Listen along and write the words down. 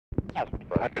Yes,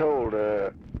 I told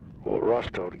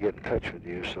Rosto to get in touch with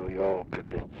you so y'all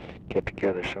could get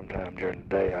together sometime during the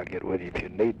day. I'll get with you if you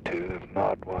need to. If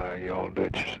not, why, y'all do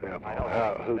it yourself.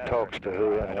 Who talks to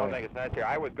who anyway? I don't think it's necessary.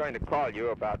 I was going to call you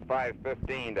about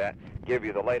 5:15 to give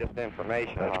you the latest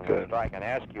information on the strike and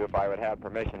ask you if I would have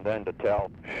permission then to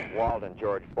tell Walt and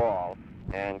George Ball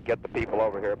and get the people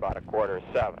over here about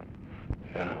 6:45.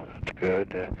 Yeah, that's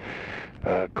good.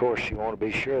 Of course, you want to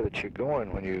be sure that you're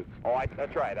going when you... Oh,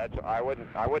 that's right. I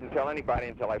wouldn't tell anybody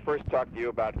until I first talked to you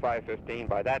about 5:15.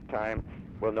 By that time,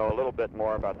 we'll know a little bit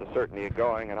more about the certainty of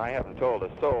going, and I haven't told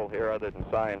a soul here other than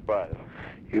Cy and Buzz.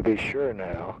 You be sure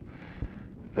now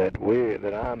that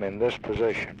I'm in this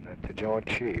position, that the Joint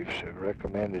Chiefs have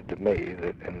recommended to me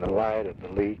that in the light of the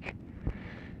leak,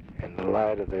 in the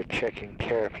light of their checking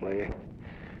carefully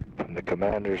from the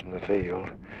commanders in the field,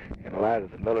 in light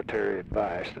of the military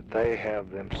advice, that they have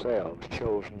themselves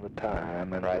chosen the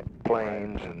time and the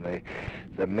planes and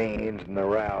the means and the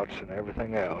routes and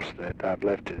everything else, that I've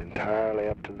left it entirely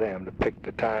up to them to pick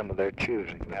the time of their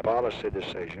choosing. The policy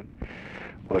decision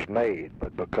was made,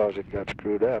 but because it got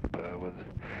screwed up with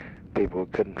people who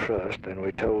couldn't trust, then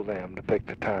we told them to pick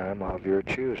the time of your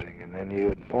choosing, and then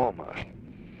you inform us.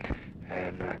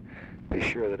 And be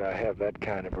sure that I have that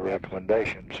kind of a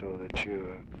recommendation so that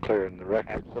you clear in the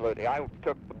record. Absolutely. I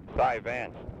took Cy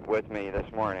Vance with me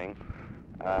this morning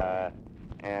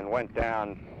and went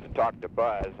down to talk to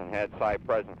Buzz and had Cy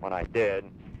present when I did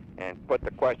and put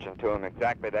the question to him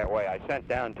exactly that way. I sent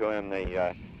down to him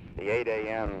the 8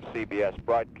 a.m. CBS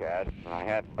broadcast, and I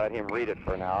had let him read it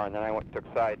for an hour, and then I took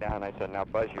Cy down and I said, now,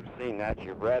 Buzz, you've seen that,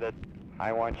 you've read it.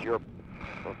 I want your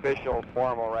official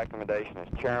formal recommendation as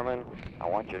chairman. I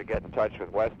want you to get in touch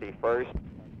with Westy first,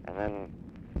 and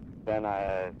then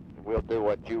we'll do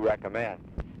what you recommend,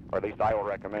 or at least I will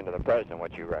recommend to the president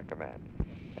what you recommend.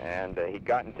 And he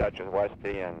got in touch with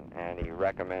Westy, and he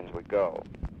recommends we go.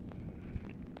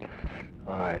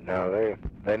 All right, now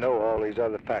they know all these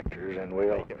other factors, and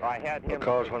we'll... I had him...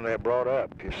 Because when they're brought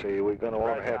up, you see, we're going to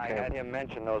want to have him... I had him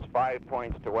mention those 5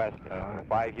 points to Westy,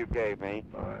 5 you gave me,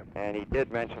 and he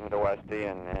did mention them to Westy,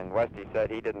 and Westy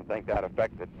said he didn't think that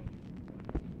affected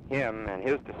him and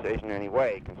his decision in any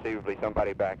way. Conceivably,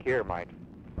 somebody back here might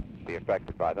be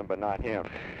affected by them, but not him.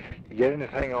 You get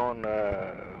anything on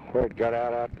where it got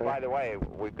out there? By the way,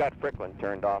 we've got Fryklund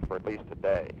turned off for at least a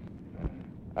day.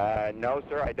 No,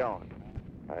 sir, I don't.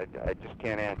 I just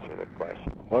can't answer the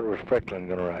question. What was Fryklund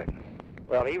going to write?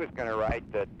 Well, he was going to write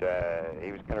that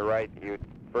you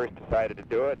first decided to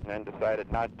do it and then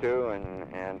decided not to,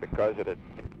 and because it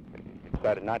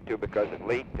decided not to because it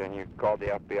leaked, and you called the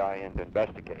FBI in to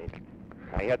investigate.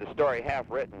 He had the story half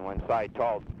written when Cy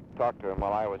talked to him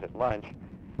while I was at lunch.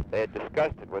 They had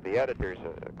discussed it with the editors,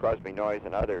 Crosby, Noyes,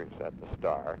 and others at the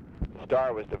Star. The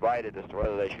Star was divided as to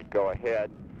whether they should go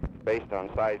ahead. Based on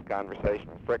Cy's conversation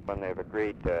with Fryklund, they've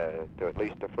agreed to at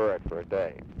least defer it for a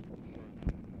day.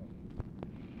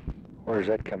 Where's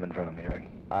that coming from, Eric?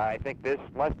 I think this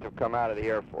must have come out of the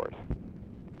Air Force,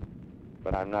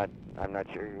 but I'm not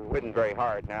sure. It wouldn't very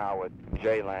hard now with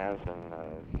J. Lance and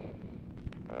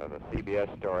the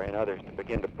CBS story and others to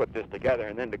begin to put this together,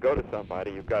 and then to go to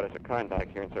somebody you've got as a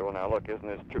contact here and say, well, now look, isn't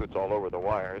this true? It's all over the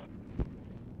wires,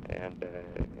 and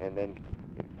then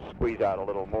squeeze out a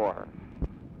little more.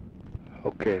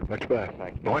 Okay, much better.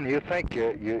 Thank you. When you think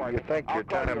you think your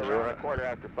time's around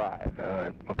right.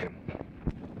 5:15. Okay.